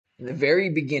In the very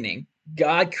beginning,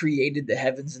 God created the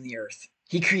heavens and the earth.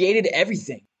 He created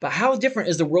everything. But how different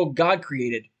is the world God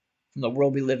created from the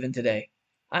world we live in today?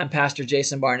 I'm Pastor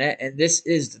Jason Barnett, and this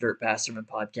is the Dirt Pastorman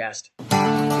Podcast.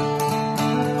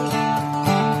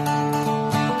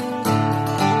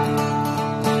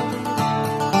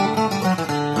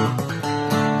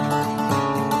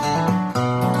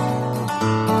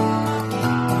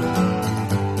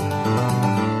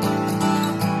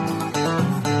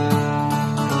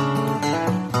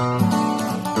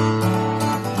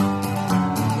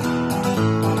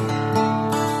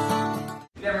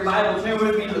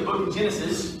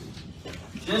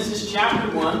 Genesis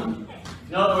chapter 1.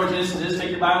 You know where Genesis is?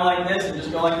 Take your Bible like this and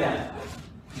just go like that.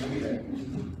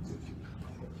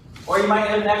 Or you might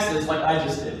have an Exodus like I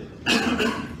just did.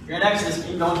 If you're in Exodus,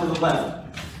 keep going to the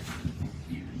left.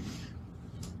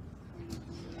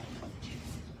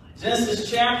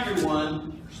 Genesis chapter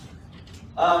 1.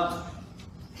 I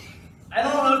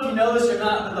don't know if you know this or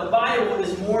not, but the Bible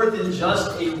is more than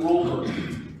just a rule book.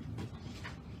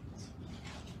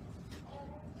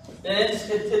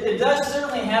 It does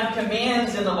certainly have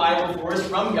commands in the Bible for us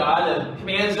from God,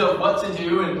 commands of what to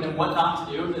do and what not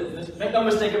to do. Make no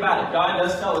mistake about it, God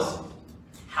does tell us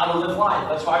how to live life.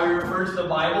 That's why we refer to the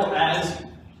Bible as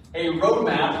a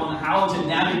roadmap on how to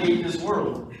navigate this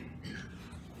world.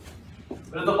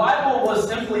 But if the Bible was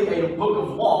simply a book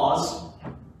of laws,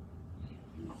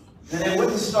 then it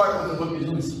wouldn't start with the book of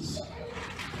Genesis.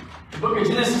 The book of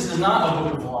Genesis is not a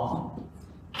book of law.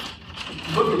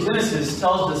 The book of Genesis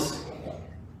tells us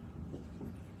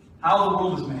how the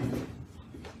world was made.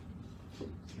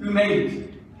 Who made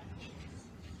it?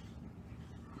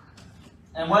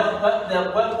 And what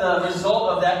the result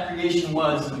of that creation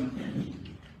was. And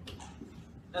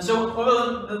so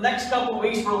over the next couple of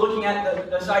weeks, we're looking at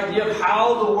this idea of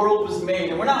how the world was made.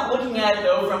 And we're not looking at it,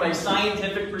 though, from a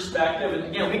scientific perspective.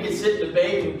 And again, we could sit and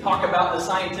debate and talk about the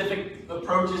scientific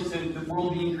approaches to the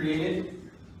world being created.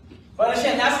 But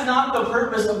understand, that's not the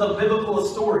purpose of the biblical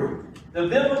story. The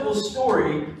biblical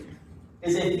story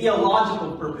is a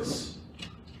theological purpose.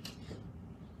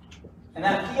 And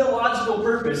that theological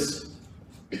purpose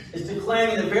is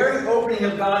declaring in the very opening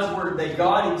of God's Word that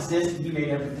God exists and He made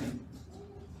everything.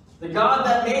 The God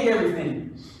that made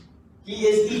everything, He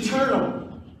is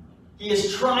eternal. He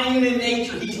is triune in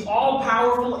nature. He's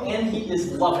all-powerful and He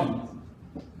is loving.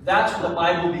 That's what the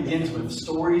Bible begins with,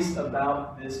 stories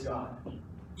about this God.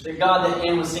 The God that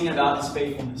Anne was singing about, His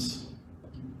faithfulness.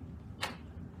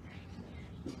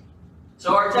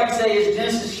 So our text today is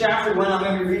Genesis chapter 1. I'm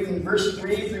going to be reading verse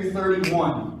 3 through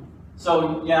 31.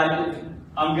 So, yeah,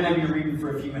 I'm going to be reading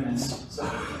for a few minutes. So,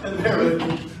 bear with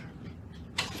me.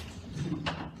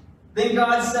 Then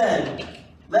God said,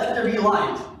 "Let there be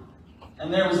light."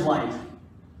 And there was light.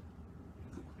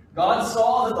 God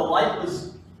saw that the light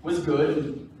was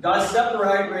good. God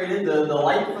separated the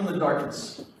light from the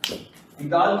darkness. And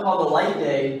God called the light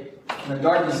day, and the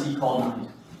darkness He called night.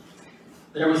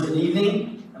 There was an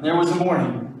evening, and there was a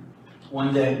morning,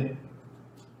 one day.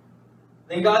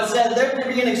 Then God said, "Let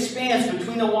there be an expanse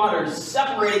between the waters,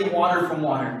 separating water from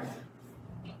water."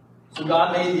 So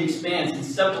God made the expanse and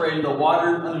separated the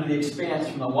water under the expanse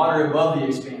from the water above the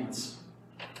expanse.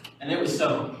 And it was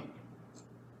so.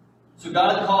 So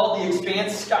God called the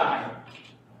expanse sky.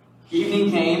 Evening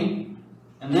came,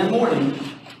 and then morning,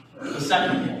 the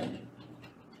second day.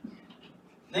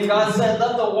 Then God said,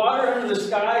 "Let the water under the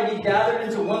sky be gathered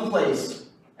into one place,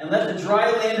 and let the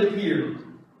dry land appear."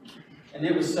 And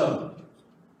it was so.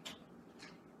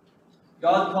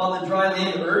 God called the dry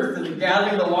land earth, and the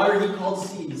gathering of the water He called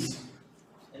seas.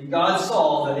 And God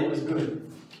saw that it was good.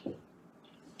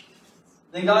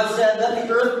 Then God said, "Let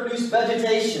the earth produce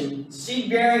vegetation,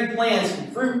 seed-bearing plants,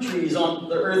 and fruit trees on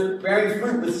the earth, bearing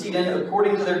fruit with seed in it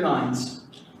according to their kinds."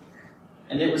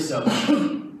 And it was so.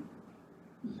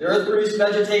 The earth produced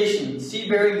vegetation,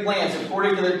 seed-bearing plants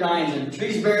according to their kinds, and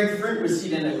trees bearing fruit with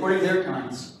seed in it according to their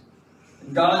kinds.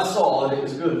 And God saw that it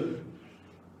was good.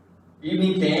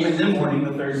 Evening came, and then morning,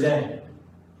 the third day.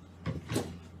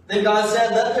 Then God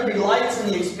said, "Let there be lights in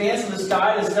the expanse of the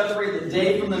sky to separate the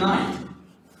day from the night.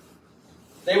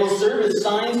 They will serve as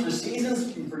signs for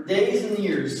seasons and for days and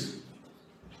years.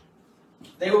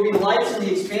 They will be lights in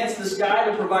the expanse of the sky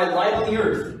to provide light on the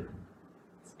earth."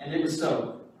 And it was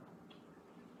so.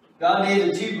 God made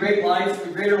the two great lights,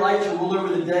 the greater light to rule over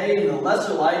the day, and the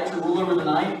lesser light to rule over the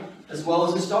night, as well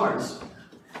as the stars.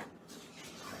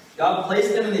 God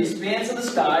placed them in the expanse of the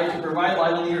sky to provide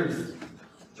light on the earth,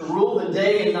 to rule the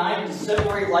day and night, and to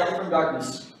separate light from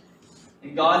darkness.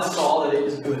 And God saw that it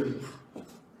was good.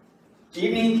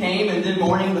 Evening came, and then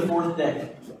morning the fourth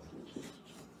day.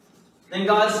 Then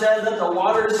God said, let the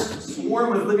waters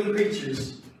swarm with living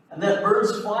creatures, and let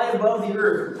birds fly above the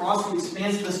earth across the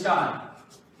expanse of the sky.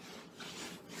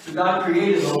 So God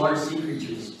created the large sea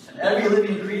creatures, and every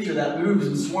living creature that moves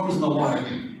and swarms in the water,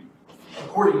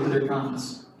 according to their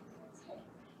kinds.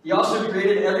 He also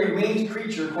created every winged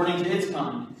creature according to its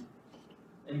kind.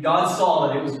 And God saw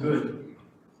that it was good.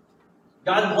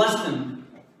 God blessed them.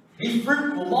 Be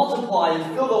fruitful, multiply,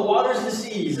 and fill the waters and the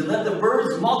seas, and let the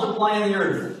birds multiply in the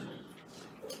earth.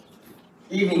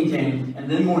 Evening came, and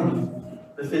then morning,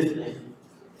 the fifth day.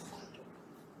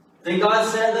 Then God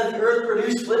said, let the earth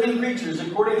produce living creatures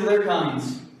according to their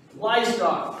kinds,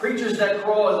 livestock, creatures that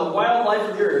crawl, and the wildlife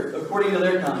of the earth according to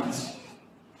their kinds.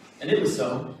 And it was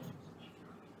so.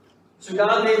 So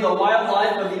God made the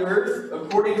wildlife of the earth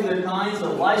according to their kinds, the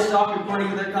livestock according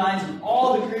to their kinds, and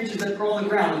all the creatures that crawl on the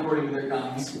ground according to their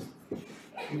kinds.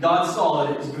 And God saw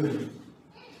that it was good.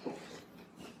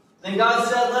 Then God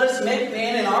said, let us make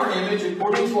man in our image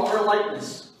according to our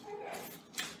likeness.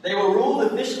 They will rule the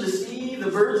fish of the sea, the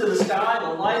birds of the sky,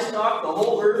 the livestock, the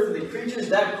whole earth, and the creatures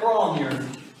that crawl on the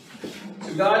earth.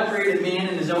 So God created man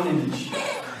in his own image.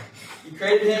 He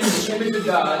created him in the image of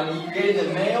God, and he created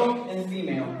them male and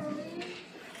female.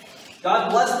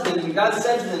 God blessed them, and God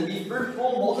said to them, be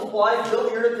fruitful, multiply, fill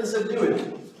the earth, and subdue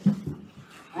it.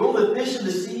 Rule the fish of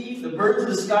the sea, the birds of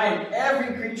the sky, and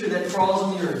every creature that crawls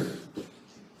on the earth.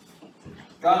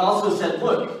 God also said,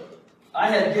 look, I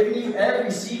have given you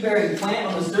every seed-bearing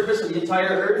plant on the surface of the entire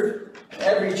earth,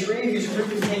 every tree whose fruit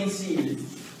contains seed.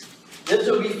 This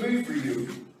will be food for you,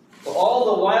 for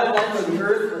all the wildlife of the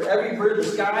earth, for every bird of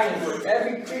the sky, and for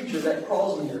every creature that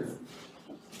crawls on the earth.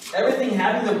 Everything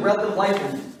having the breath of life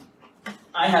in it,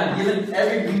 I have given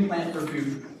every green plant for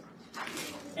food.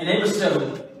 And it was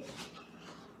so.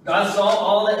 God saw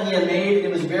all that he had made, and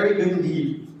it was very good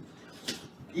indeed.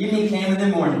 Evening came and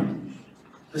then morning,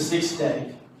 the sixth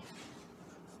day.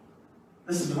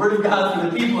 This is the word of God for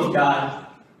the people of God.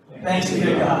 Thanks be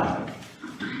to God.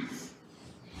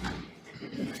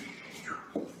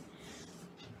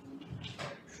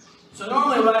 So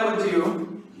normally what I would do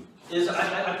is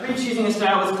I preach using a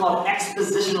style that's called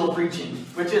expositional preaching,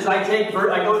 which is I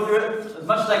go through it as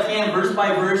much as I can, verse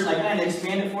by verse, and I kind of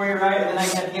expand it for you, right? And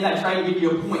then at the end I try to give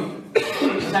you a point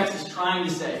what the text is trying to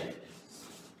say.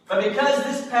 But because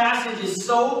this passage is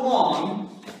so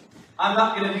long, I'm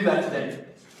not going to do that today.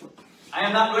 I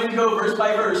am not going to go verse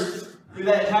by verse through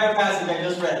that entire passage I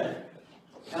just read.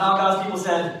 And all God's people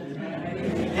said,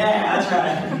 yeah, that's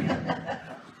right.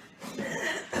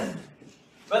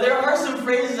 But there are some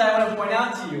phrases I want to point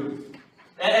out to you.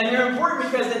 And they're important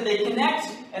because they connect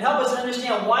and help us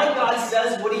understand why God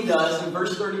says what he does in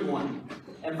verse 31.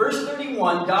 In verse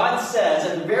 31, God says,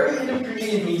 at the very end of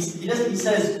creation, he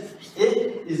says,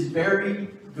 it is very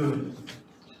good.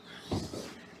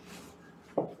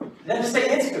 He doesn't just say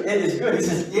it's good, it is good. He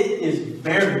says, it is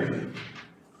very good.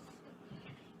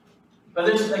 But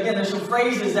there's some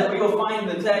phrases that we will find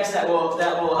in the text that will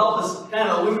help us kind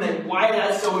of illuminate why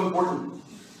that's so important.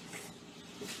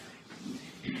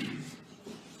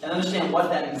 And understand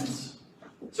what that means.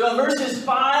 So in verses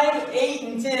 5, 8,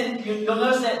 and 10, you'll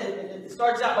notice that it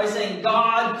starts out by saying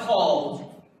God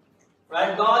called.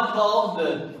 Right? God called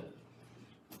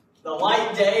the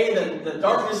light day, the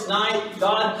darkness night.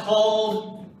 God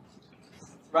called,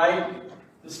 right?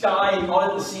 The sky, he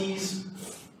called it the seas.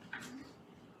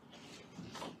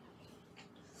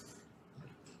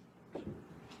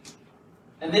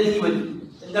 And then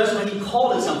notice when he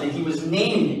called it something, he was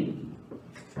naming it.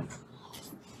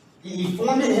 He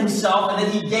formed it himself, and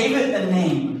then he gave it a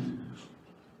name.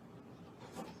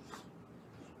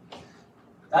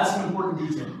 That's an important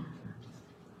detail.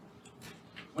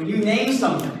 When you name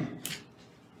something,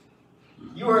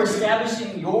 you are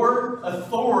establishing your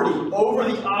authority over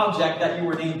the object that you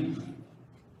were naming.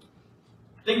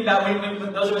 Think about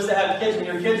when those of us that have kids, when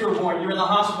your kids were born, you're in the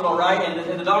hospital, right?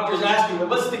 And the doctors ask you,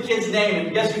 what's the kid's name?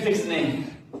 And guess who picks the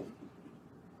name?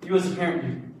 You as a parent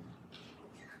do.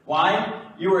 Why?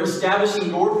 You are establishing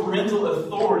your parental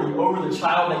authority over the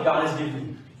child that God has given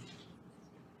you.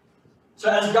 So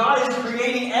as God is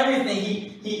creating everything,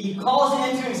 he calls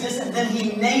it into existence, and then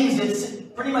he names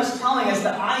it, pretty much telling us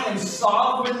that I am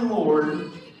sovereign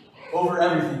Lord over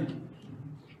everything.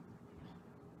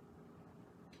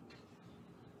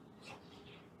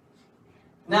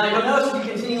 Now, you'll notice if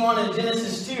you continue on in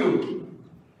Genesis 2,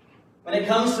 when it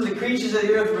comes to the creatures of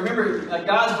the earth, remember,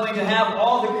 God's going to have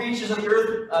all the creatures of the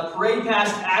earth parade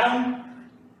past Adam.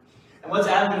 And what's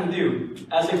Adam going to do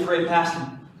as they parade past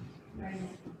him?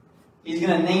 He's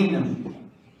going to name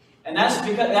them. And that's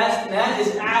because that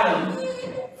is Adam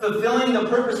fulfilling the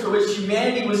purpose for which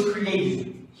humanity was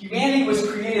created. Humanity was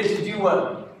created to do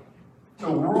what? To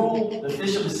rule the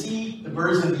fish of the sea, the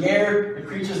birds of the air, the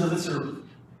creatures of this earth.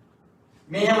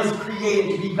 Man was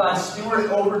created to be God's steward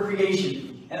over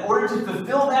creation. In order to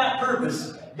fulfill that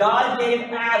purpose, God gave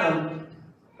Adam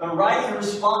the right and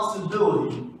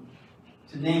responsibility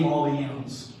to name all the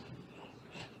animals.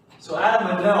 So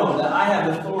Adam would know that I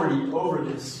have authority over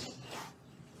this.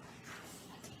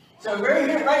 So right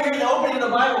here in the opening of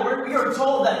the Bible, we are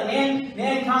told that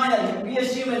mankind, and we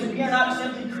as humans, we are not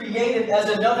simply created as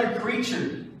another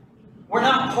creature. We're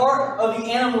not part of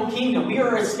the animal kingdom. We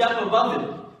are a step above it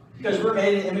because we're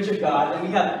made in the image of God, and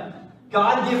we have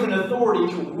God-given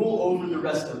authority to rule over the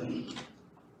rest of it.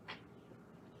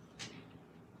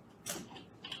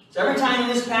 So every time in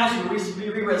this passage we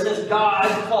read where it says God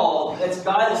called, that's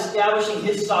God establishing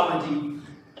His sovereignty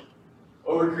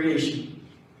over creation.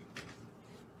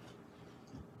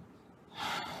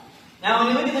 Now,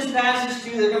 when you look at this passage,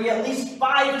 too, there are going to be at least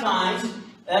 5 times,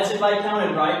 that's if I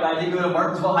counted right, but I did go to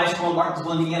Martinsville High School in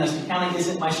Martinsville, Indiana, so counting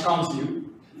isn't my strong suit.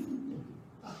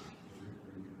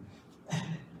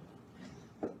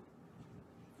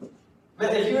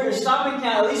 But if you were to stop and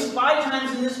count, at least 5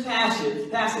 times in this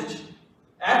passage,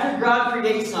 after God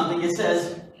creates something, it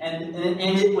says, and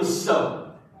it was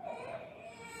so.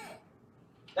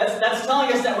 That's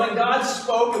telling us that when God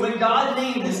spoke, and when God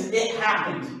named this, it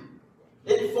happened.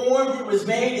 It formed, it was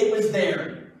made, it was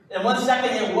there. In 1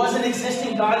 second, it wasn't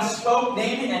existing. God spoke,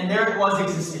 named it, and there it was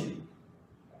existing.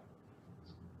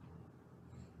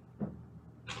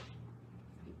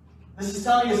 This is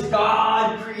telling us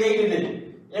God created it.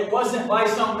 It wasn't by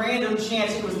some random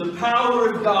chance. It was the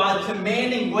power of God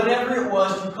commanding whatever it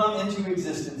was to come into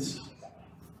existence.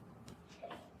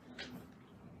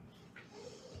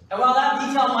 And while that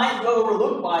detail might go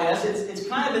overlooked by us, it's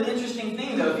kind of an interesting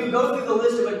thing, though. If you go through the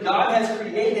list of what God has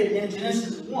created in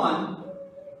Genesis 1,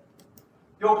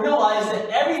 you'll realize that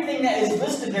everything that is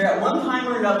listed there at one time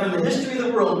or another in the history of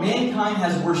the world, mankind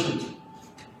has worshipped.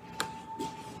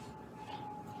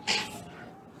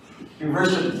 You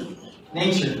worship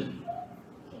nature.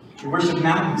 You worship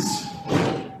mountains.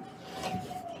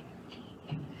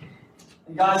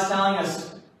 And God's telling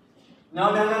us, no.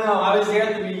 I was there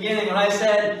at the beginning when I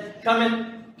said,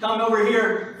 come over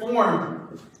here,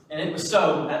 form. And it was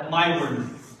so, at my word.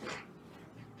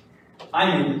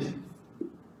 I made it.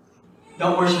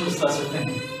 Don't worship this lesser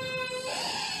thing.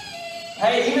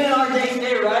 Hey, even in our day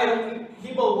today, right?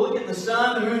 People look at the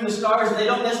sun, the moon, the stars, and they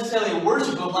don't necessarily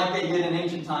worship them like they did in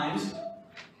ancient times.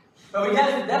 But we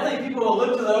have definitely people will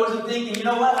look to those and thinking, you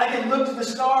know what? I can look to the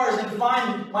stars and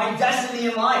find my destiny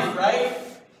in life, right?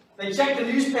 They check the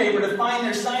newspaper to find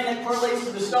their sign that correlates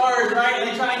to the stars, right? And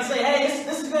they try and say, hey,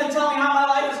 this is going to tell me how my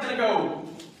life is going to go.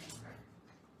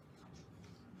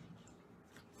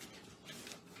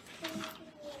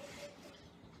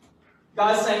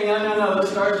 God's saying, no, those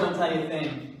stars don't tell you a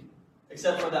thing.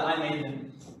 Except for that I made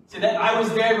them. See, that I was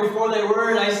there before they were,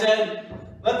 and I said,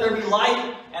 let there be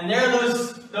light. And there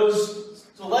those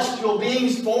celestial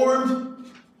beings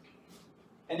formed.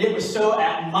 And it was so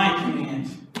at my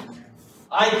command.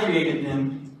 I created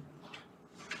them.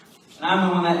 And I'm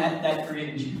the one that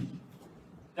created you.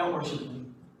 Don't worship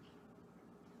them.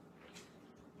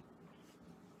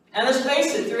 And let's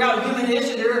face it, throughout human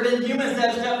history, there have been humans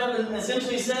that have stepped up and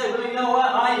essentially said, well, you know what?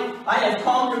 I have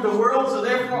conquered the world, so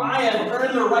therefore I have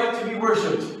earned the right to be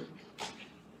worshipped.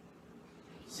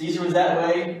 Caesar was that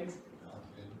way.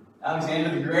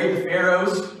 Alexander the Great, the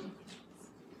pharaohs.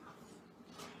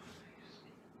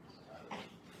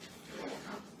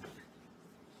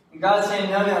 And God's saying,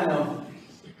 no.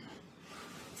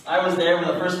 I was there when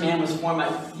the first man was formed.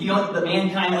 The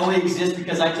mankind only exists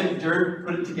because I took dirt,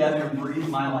 put it together, and breathed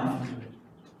my life into it.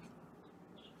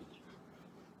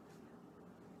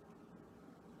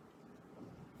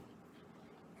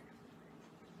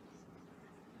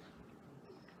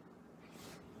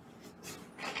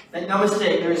 Make no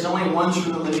mistake, there is only one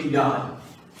true and living God.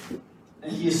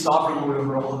 And He is sovereign Lord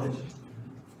over all of it.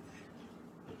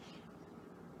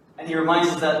 And He reminds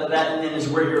us that and then is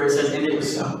where it says, and it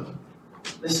was so.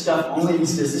 This stuff only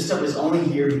exists. This stuff is only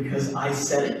here because I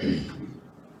said it.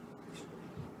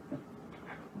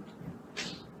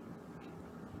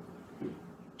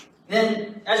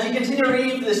 Then, as we continue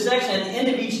reading through this section, at the end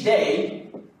of each day,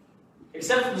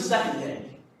 except for the second day,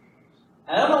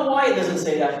 and I don't know why it doesn't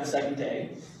say that for the second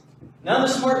day. None of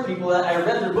the smart people that I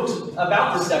read their books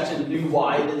about this section knew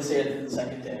why it didn't say it for the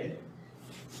second day.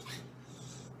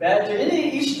 But at the end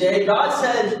of each day, God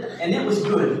said, and it was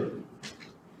good.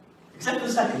 Except for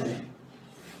the second day.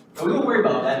 But we won't worry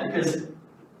about that because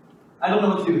I don't know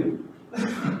what to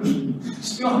do.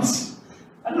 Just be honest.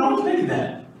 I don't know what to make of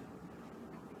that.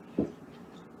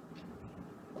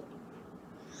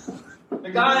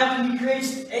 But God, after He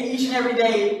creates each and every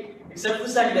day, except for the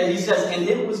second day, He says, and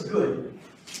it was good.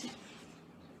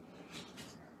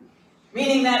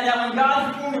 Meaning that when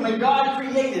God formed it, when God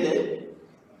created it,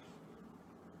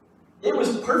 it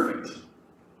was perfect.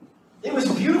 It was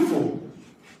beautiful.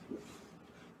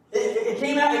 It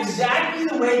came out exactly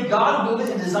the way God willed it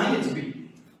and designed it to be.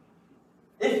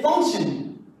 It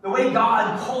functioned the way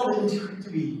God called it to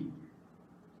be.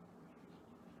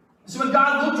 So when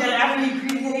God looked at it after He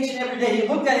created each and every day, He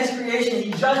looked at His creation,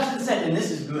 He judged it and said, and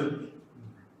this is good.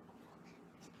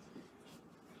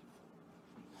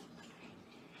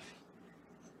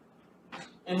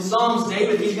 In Psalms,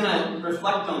 David, he's going to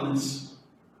reflect on this.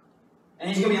 And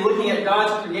he's going to be looking at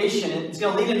God's creation. And it's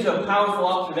going to lead him to a powerful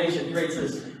observation. He writes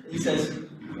this. He says,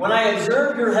 when I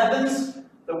observe your heavens,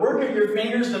 the work of your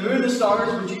fingers, the moon and the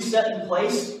stars which you set in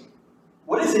place,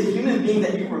 what is a human being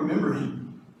that you remember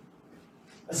him?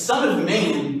 A son of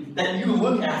man that you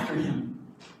look after him.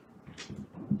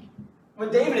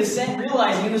 When David is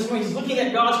realizing in this way, he's looking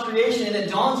at God's creation, and it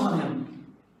dawns on him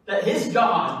that his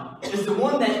God is the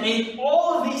one that made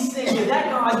all of these things, and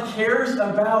that God cares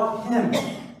about him.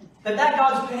 That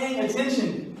God's paying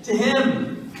attention to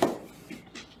him.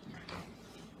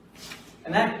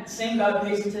 And that same God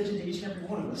pays attention to each and every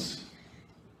one of us.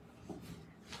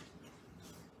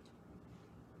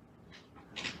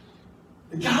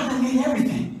 The God that made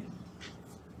everything.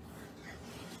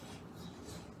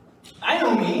 I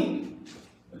know me.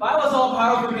 If I was all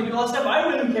powerful and could do all that stuff, I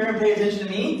wouldn't care and pay attention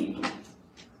to me.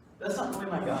 That's not the way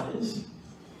my God is.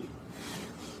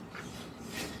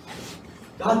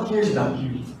 God cares about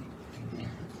you.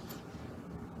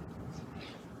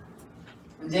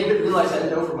 And David realized that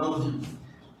it overwhelmed him.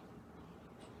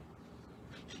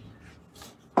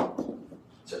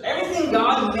 So everything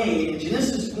God made in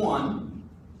Genesis 1,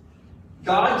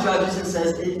 God judges and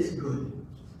says it is good.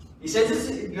 He says this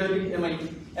is good. And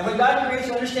when God creates,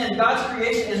 you understand God's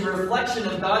creation is a reflection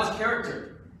of God's character.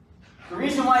 The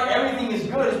reason why everything is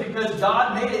good is because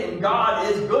God made it and God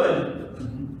is good.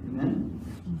 Amen?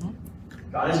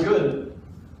 God is good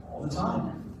all the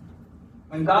time.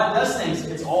 When God does things,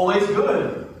 it's always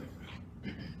good.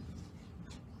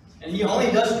 And He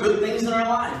only does good things in our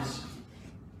lives.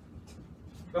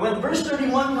 But when verse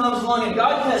 31 comes along and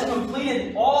God has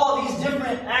completed all these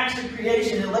different acts of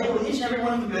creation and labeled each and every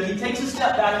one of them good, He takes a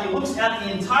step back, He looks at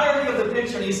the entirety of the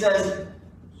picture, and He says,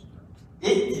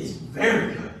 it is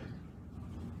very good.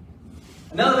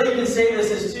 Another way you can say this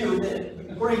is, too,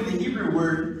 that according to the Hebrew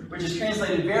word, which is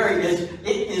translated very, is it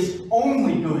is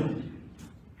only good.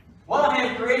 What I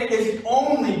have created is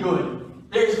only good.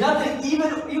 There's nothing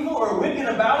evil or wicked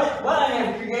about it. What I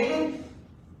have created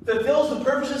fulfills the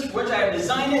purposes for which I have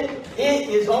designed it. It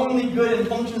is only good and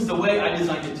functions the way I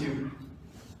designed it to.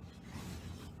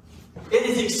 It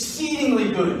is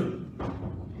exceedingly good.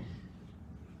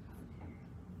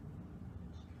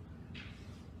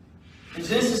 And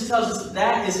Genesis tells us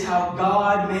that is how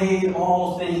God made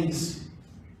all things.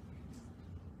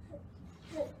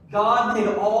 God made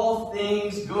all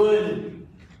things good.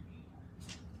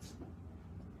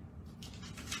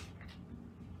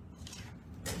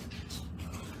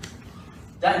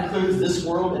 That includes this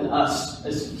world and us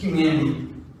as humanity.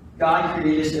 God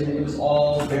created us and it was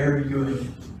all very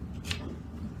good.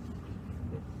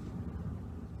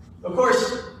 Of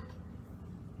course,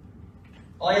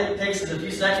 all it takes is a few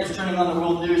seconds turning on the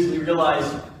world news and you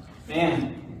realize,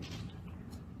 man,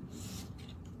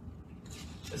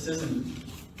 this isn't.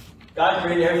 God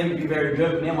created everything to be very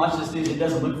good, but man, watch this news. It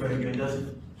doesn't look very good, does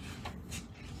it?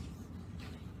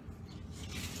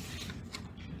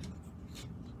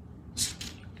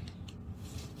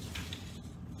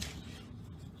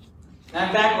 Now,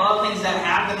 in fact, a lot of things that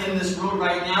happen in this world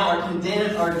right now are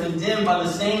condemned by the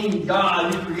same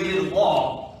God who created the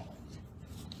law.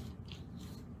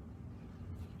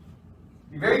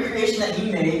 The very creation that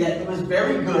He made, that was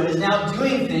very good, is now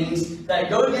doing things that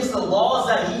go against the laws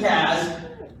that He has,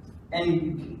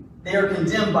 and they are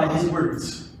condemned by His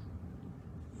words.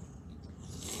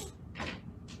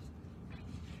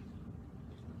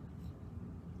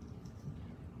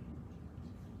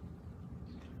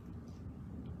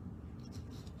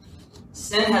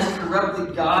 Sin has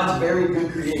corrupted God's very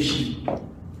good creation.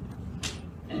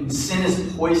 And sin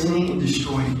is poisoning and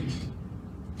destroying it.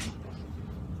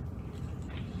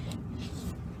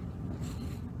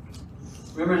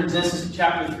 Remember in Genesis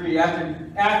chapter 3,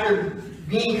 after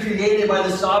being created by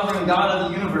the sovereign God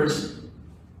of the universe,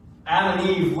 Adam and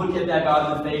Eve looked at that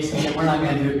God in the face and said, we're not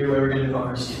going to do it your way, we're going to do it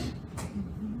ours.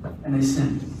 And they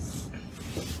sinned.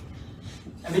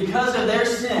 And And because of their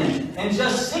sin, and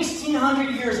just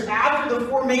 1,600 years after the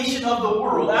formation of the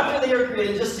world, after they are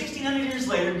created, just 1,600 years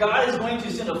later, God is going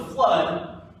to send a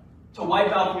flood to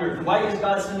wipe out the earth. And why does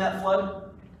God send that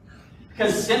flood?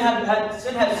 Because sin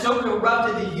had so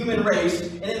corrupted the human race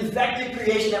and infected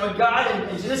creation that when God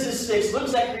in Genesis 6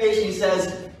 looks at creation, he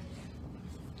says,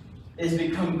 it has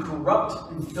become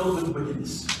corrupt and filled with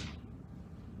wickedness.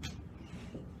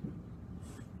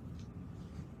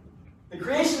 The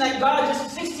creation that God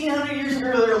just 1,600 years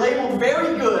earlier labeled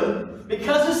very good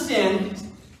because of sin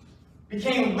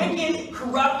became wicked,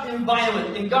 corrupt, and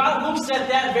violent. And God looks at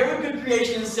that very good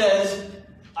creation and says,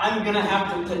 I'm going to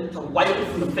have to wipe it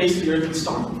from the face of the earth and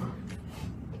start over.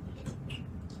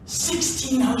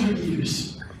 1,600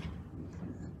 years.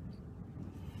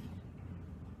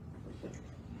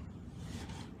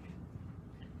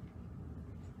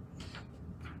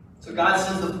 So God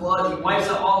sends the flood. He wipes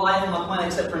out all life on the planet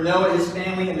except for Noah, his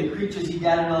family, and the creatures he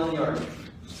gathered on the ark.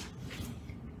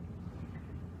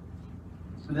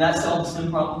 Did that solve the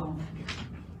sin problem?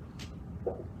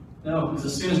 No, because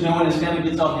as soon as Noah and his family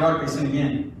gets off the ark, they sin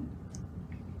again.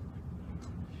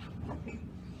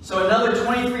 So another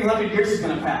 2,300 years is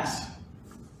going to pass.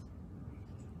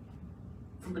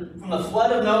 From the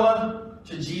flood of Noah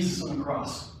to Jesus on the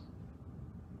cross.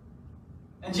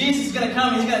 And Jesus is going to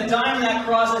come, he's going to die on that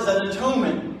cross as an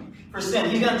atonement for sin.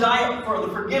 He's going to die for the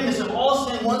forgiveness of all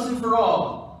sin once and for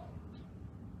all.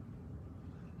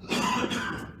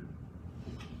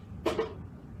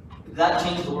 Did that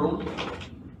change the world?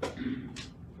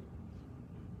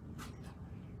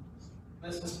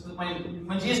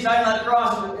 When Jesus died on that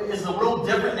cross, is the world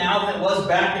different now than it was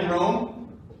back in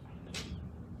Rome?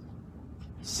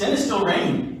 Sin is still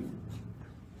reigning.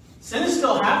 Sin is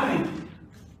still happening.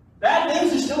 Bad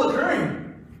things are still occurring.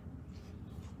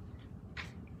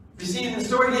 You see, the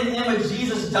story didn't end with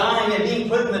Jesus dying and being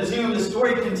put in the tomb. The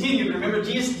story continued. Remember,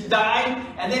 Jesus died,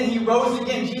 and then he rose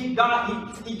again. He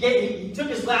took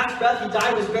his last breath. He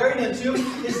died, was buried in a tomb.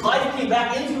 His life came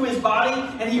back into his body,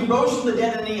 and he rose from the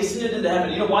dead, and he ascended into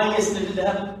heaven. You know why he ascended into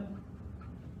heaven?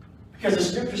 Because the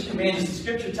Scriptures command us. The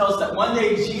Scripture tells us that one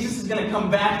day Jesus is going to come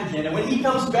back again. And when he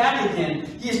comes back again,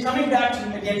 he is coming back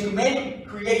again to make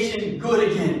creation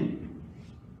good again.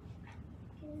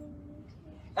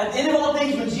 At the end of all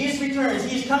things, when Jesus returns,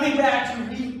 he is coming back to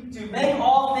make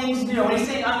all things new. When he's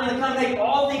saying, I'm going to come make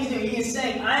all things new, he is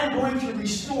saying, I am going to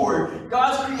restore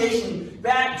God's creation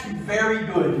back to very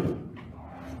good.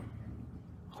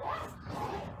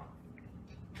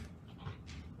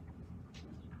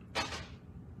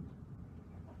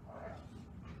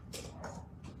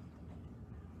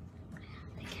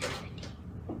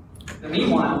 And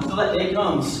meanwhile, until that day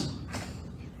comes,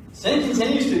 sin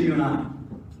continues through you and I.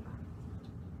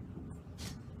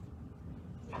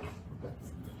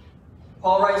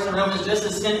 Paul writes in Romans, just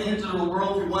as sin entered the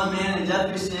world through one man and death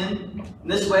through sin, in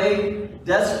this way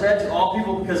death spread to all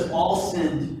people because all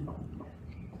sinned.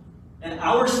 And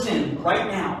our sin, right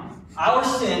now, our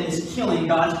sin is killing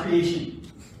God's creation.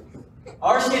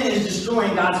 Our sin is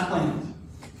destroying God's plan.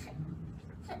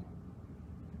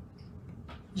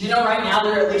 Do you know right now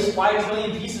there are at least 5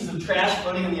 trillion pieces of trash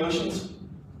floating in the oceans?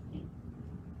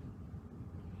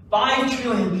 5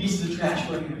 trillion pieces of trash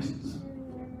floating in the oceans.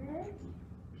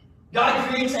 God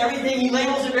creates everything. He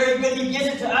labels it very good. He gives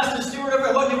it to us to steward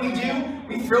over. What do?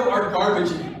 We throw our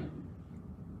garbage in.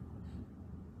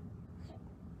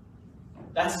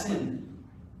 That's sin.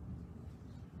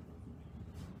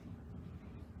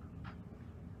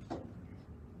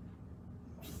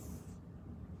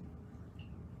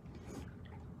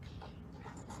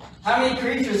 How many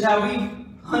creatures have we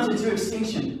hunted to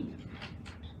extinction?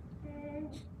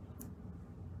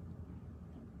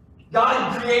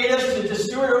 God created us to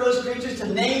steward over those creatures, to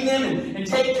name them and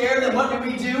take care of them. What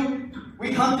do?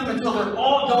 We hunt them until they're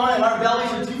all gone and our bellies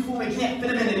are too full. We can't fit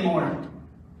them in anymore.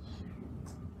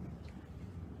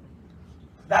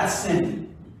 That's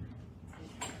sin.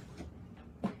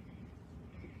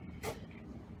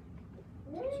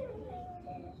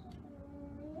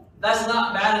 That's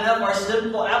not bad enough. Our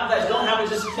sinful appetites don't have it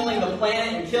just killing the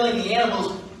planet and killing the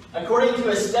animals. According to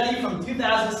a study from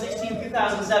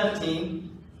 2016-2017,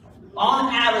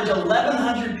 on average,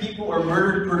 1,100 people are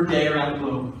murdered per day around the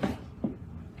globe.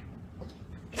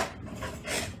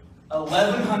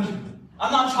 1,100.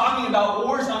 I'm not talking about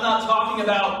wars. I'm not talking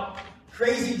about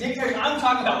crazy dictators. I'm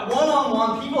talking about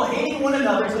one-on-one people hating one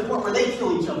another to the point where they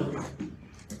kill each other.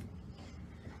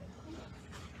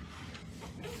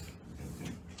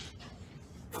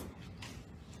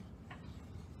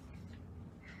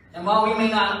 And while we may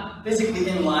not physically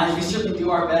end lives, we certainly do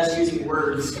our best using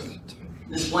words,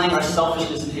 displaying our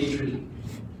selfishness and hatred.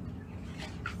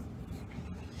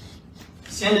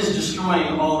 Sin is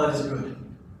destroying all that is good.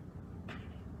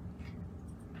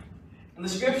 And the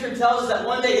scripture tells us that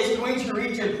one day it's going to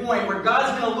reach a point where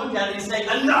God's going to look at it and say,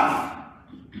 enough!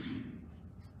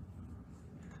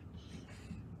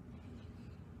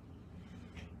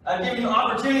 I've given you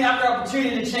opportunity after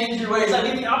opportunity to change your ways. I've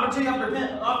given you opportunity after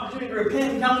opportunity to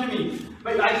repent and come to me.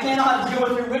 But I cannot deal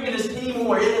with your wickedness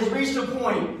anymore. It has reached a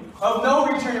point of no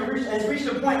return. It has reached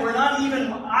a point where not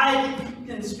even I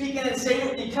can speak in and say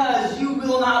it because you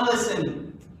will not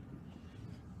listen.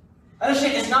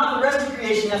 Understand, it's not the rest of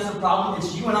creation that's the problem.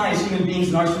 It's you and I as human beings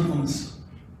and our sinfulness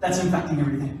that's infecting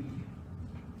everything.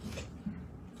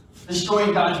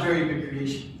 Destroying God's very good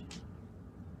creation.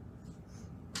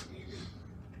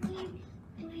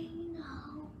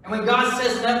 And when God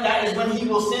says that is when he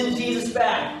will send Jesus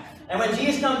back. And when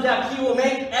Jesus comes back, he will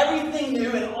make everything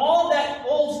new, and all that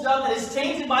old stuff that is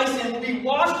tainted by sin will be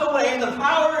washed away in the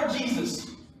power of Jesus.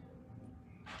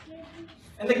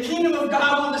 And the kingdom of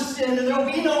God will descend, and there will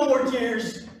be no more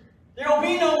tears. There will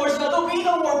be no more snow. There will be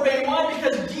no more pain. Why?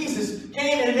 Because Jesus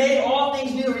came and made all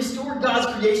things new, restored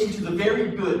God's creation to the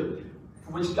very good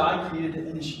for which God created it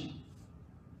initially.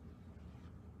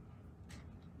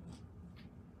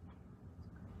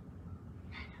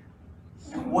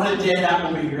 What a day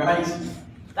that will be, right?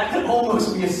 That could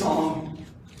almost be a song.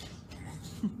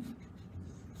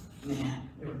 Man,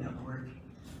 it would never work.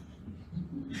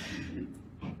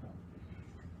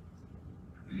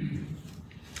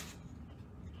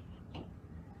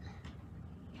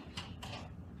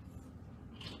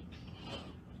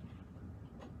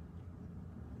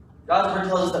 God's word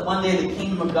tells us that one day the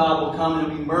kingdom of God will come and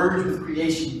will be merged with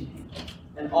creation,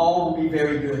 and all will be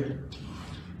very good.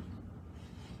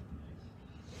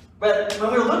 But when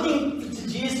we're looking to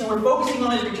Jesus and we're focusing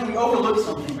on his return, we overlook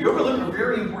something. We overlook a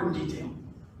very important detail.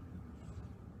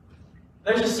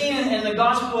 There's a scene in the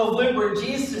Gospel of Luke where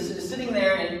Jesus is sitting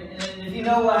there, and if you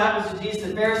know what happens to Jesus,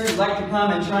 the Pharisees like to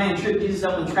come and try and trip Jesus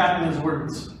up and trap him in his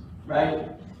words, right?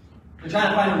 They're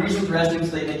trying to find a reason to arrest him,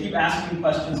 so they keep asking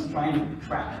questions and trying to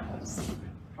trap him.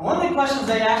 And one of the questions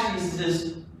they ask Jesus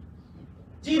is,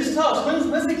 Jesus, tell us,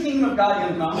 when's the kingdom of God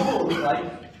going to come? What will it look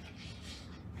like?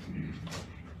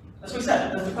 That's what he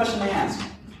said. That's the question they ask.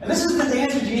 And this is the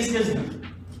answer Jesus gives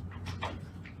them.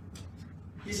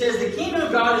 He says, the kingdom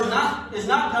of God is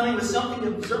not coming with something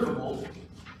observable.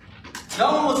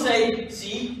 No one will say,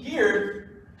 see,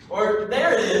 here, or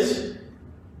there it is.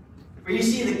 For you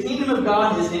see, the kingdom of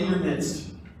God is in your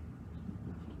midst.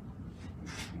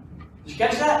 Did you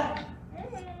catch that?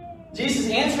 Jesus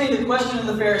is answering the question of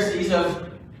the Pharisees of,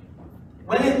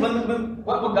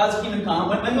 what will God's kingdom come?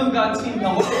 When will God's kingdom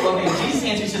come? Okay, Jesus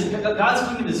answers, he says, God's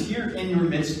kingdom is here in your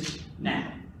midst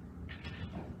now.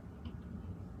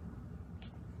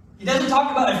 He doesn't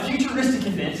talk about a futuristic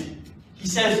event. He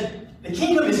says, the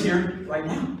kingdom is here right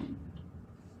now.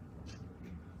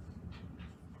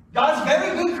 God's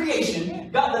very good creation,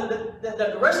 God,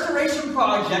 the restoration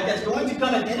project that's going to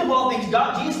come at the end of all things,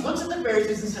 Jesus looks at the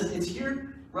Pharisees and says, it's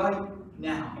here right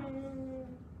now.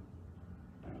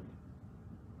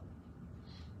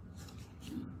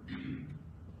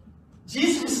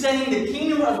 Jesus is saying the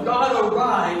kingdom of God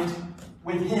arrived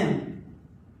with him.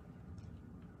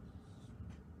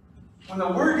 When the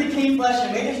Word became flesh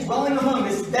and made his dwelling among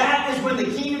us, that is when the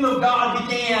kingdom of God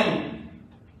began.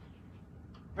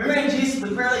 Remember when Jesus,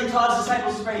 the prayer that he taught his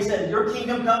disciples to pray, he said, your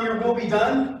kingdom come, your will be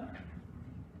done?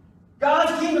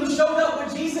 God's kingdom showed up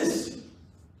with Jesus.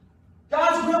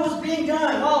 God's will was being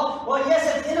done. Well,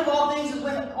 yes, at the end of all things is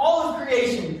when all of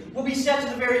creation will be set to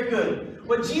the very good.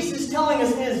 What Jesus is telling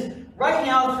us is, right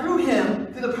now, through him,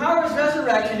 through the power of his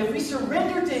resurrection, if we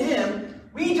surrender to him,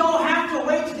 we don't have to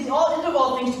wait to the end of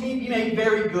all things to be made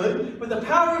very good. But the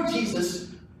power of Jesus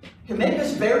can make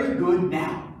us very good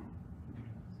now.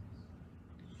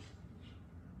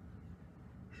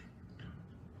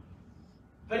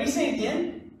 Let me say it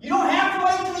again. You don't have to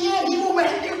wait to the end. He will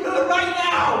make you good right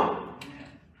now.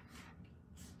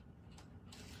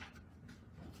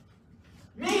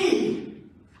 Me,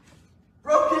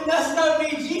 broken, messed up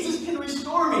me, Jesus can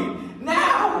restore me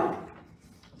now.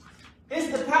 It's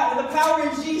the power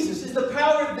of Jesus. It's the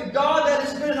power of the God that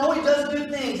is good and only does good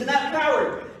things. And that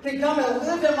power can come and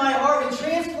live in my heart and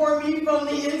transform me from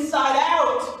the inside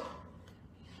out.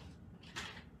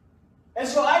 And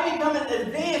so I become an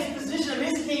advanced position of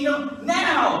his kingdom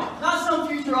now. Not some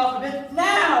future off of it.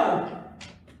 Now.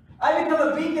 I become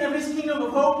a beacon of his kingdom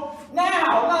of hope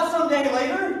now. Not someday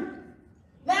later.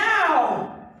 Now!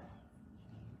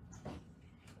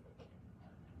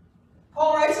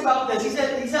 Paul writes about this.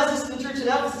 He tells this to the church at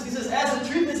Ephesus. He says, as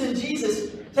the truth is in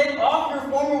Jesus, take off your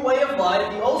former way of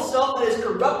life, the old self that is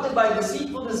corrupted by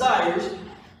deceitful desires,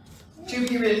 to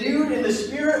be renewed in the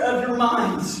spirit of your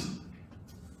minds,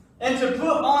 and to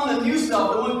put on the new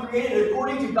self, the one created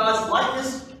according to God's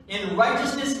likeness in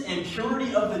righteousness and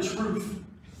purity of the truth.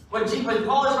 When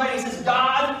Paul is writing, he says,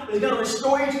 God is going to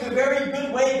restore you to the very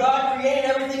good way God created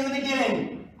everything in the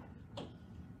beginning.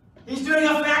 He's doing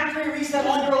a factory reset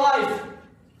on your life.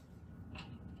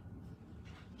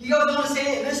 He goes on to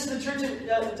say this to the church,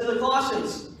 to the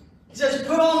Colossians. He says,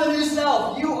 put on the new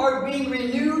self. You are being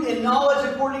renewed in knowledge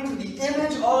according to the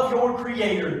image of your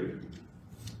Creator.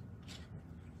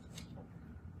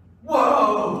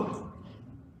 Whoa!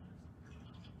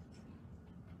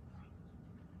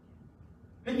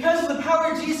 Because of the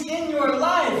power of Jesus in your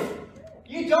life,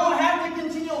 you don't have to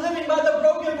continue living by the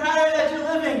broken pattern that you're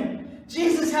living.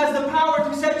 Jesus has the power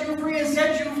to set you free and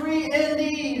set you free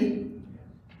indeed.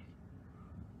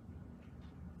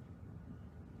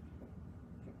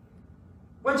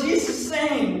 What Jesus is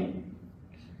saying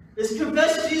is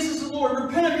confess Jesus as Lord,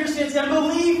 repent of your sins, and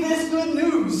believe this good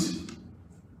news.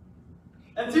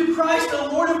 And through Christ, the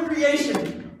Lord of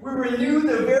creation, we renew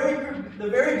the very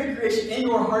good creation in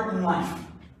your heart and life.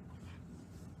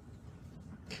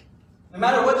 No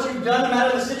matter what you've done, no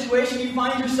matter the situation you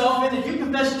find yourself in, if you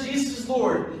confess Jesus as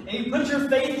Lord and you put your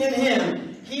faith in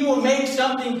Him, He will make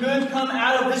something good come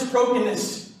out of this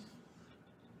brokenness.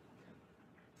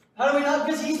 How do we know?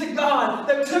 Because He's the God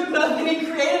that took nothing and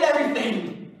created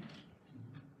everything.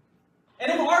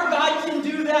 And if our God can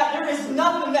do that, there is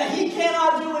nothing that He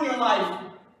cannot do in your life.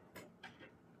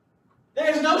 There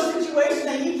is no situation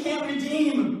that He can't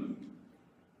redeem.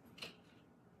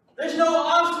 There's no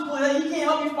obstacle that He can't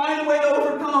help you find a way to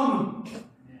overcome.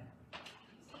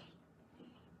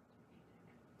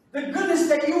 The goodness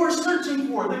that you are searching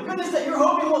for, the goodness that you're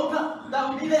hoping will come,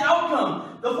 that will be the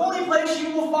outcome. The only place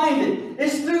you will find it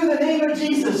is through the name of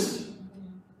Jesus.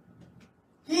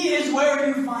 He is where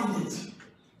you find it.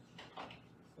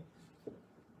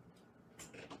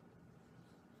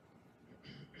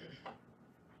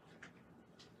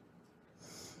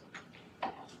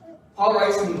 Paul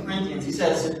writes in Corinthians, he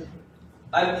says,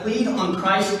 I plead on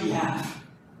Christ's behalf,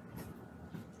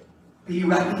 be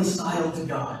reconciled to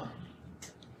God.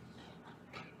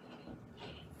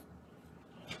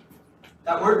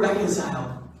 That word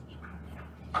reconciled,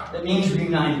 that means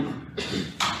reunited.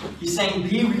 He's saying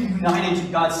be reunited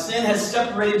to God. Sin has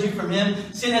separated you from Him.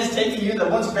 Sin has taken you, the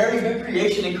once very good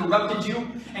creation, and corrupted you.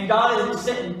 And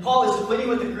Paul is pleading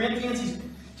with the Corinthians,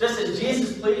 just as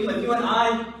Jesus is pleading with you and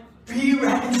I, be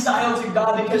reconciled to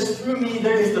God, because through me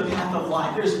there is the path of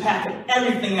life. There's a path of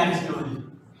everything that is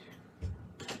good.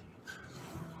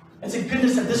 It's a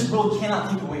goodness that this world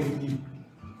cannot take away from you.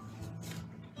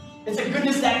 It's a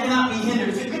goodness that cannot be hindered.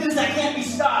 It's a goodness that can't be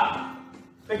stopped.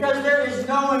 Because there is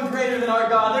no one greater than our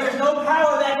God. There is no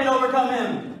power that can overcome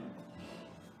Him.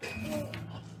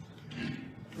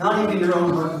 Not even your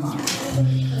own heart and mind.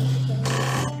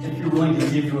 If you're willing to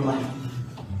give your life.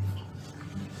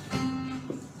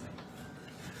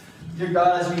 Dear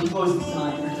God, as we close this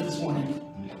time this morning,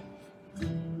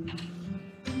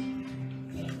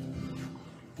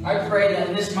 I pray that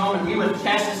in this moment we would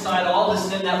cast aside all the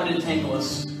sin that would entangle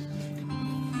us.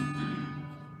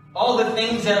 All the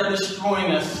things that are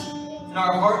destroying us in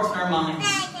our hearts and our minds.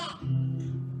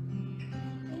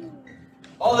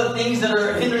 All the things that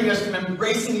are hindering us from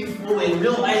embracing you fully and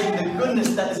realizing the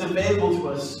goodness that is available to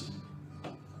us.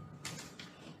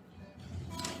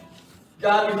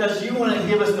 God, because you want to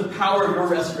give us the power of your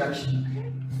resurrection.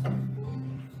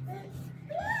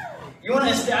 You want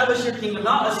to establish your kingdom,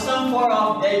 not a some far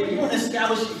off day, but you want to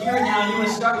establish it here and now, and you want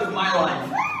to start with my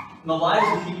life and the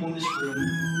lives of people in this room.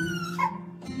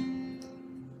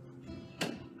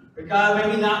 But God,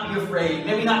 may we not be afraid.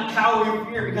 May we not cower in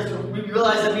fear because we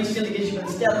realize that we've sinned against you.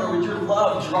 Instead, Lord, with your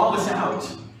love, draw us out.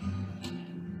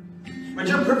 With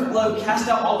your perfect love, cast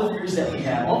out all the fears that we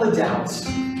have, all the doubts.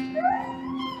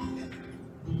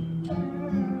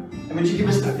 And would you give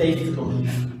us the faith to believe?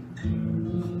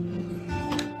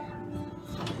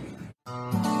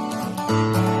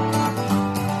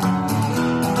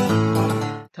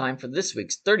 Time for this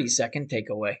week's 30-second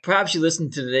takeaway. Perhaps you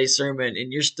listened to today's sermon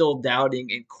and you're still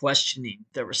doubting and questioning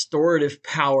the restorative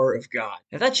power of God.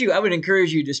 If that's you, I would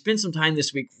encourage you to spend some time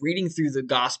this week reading through the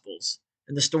Gospels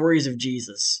and the stories of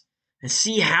Jesus and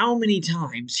see how many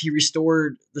times He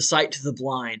restored the sight to the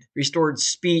blind, restored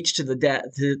speech to the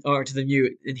to the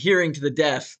mute, and hearing to the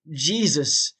deaf.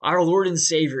 Jesus, our Lord and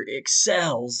Savior,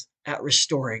 excels at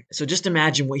restoring. So just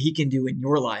imagine what He can do in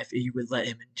your life if you would let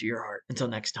Him into your heart. Until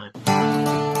next time.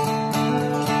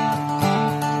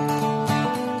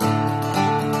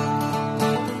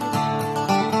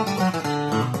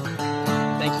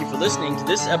 Thank you for listening to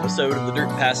this episode of the Dirt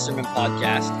Path Sermon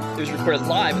Podcast. It was recorded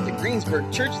live at the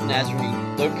Greensburg Church of the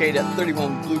Nazarene, located at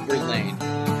 31 Bluebird Lane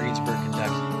in Greensburg,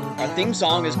 Kentucky. Our theme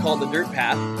song is called The Dirt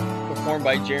Path, performed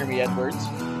by Jeremy Edwards.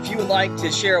 If you would like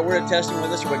to share a word of testimony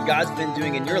with us or what God's been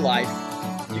doing in your life,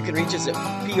 you can reach us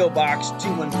at P.O. Box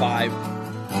 215,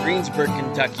 Greensburg,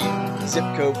 Kentucky, zip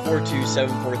code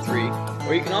 42743.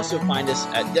 Or you can also find us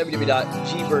at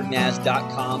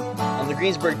www.gbergnaz.com on the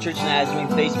Greensburg Church of Nazarene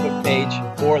Facebook page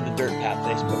or the Dirt Path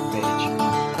Facebook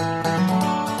page.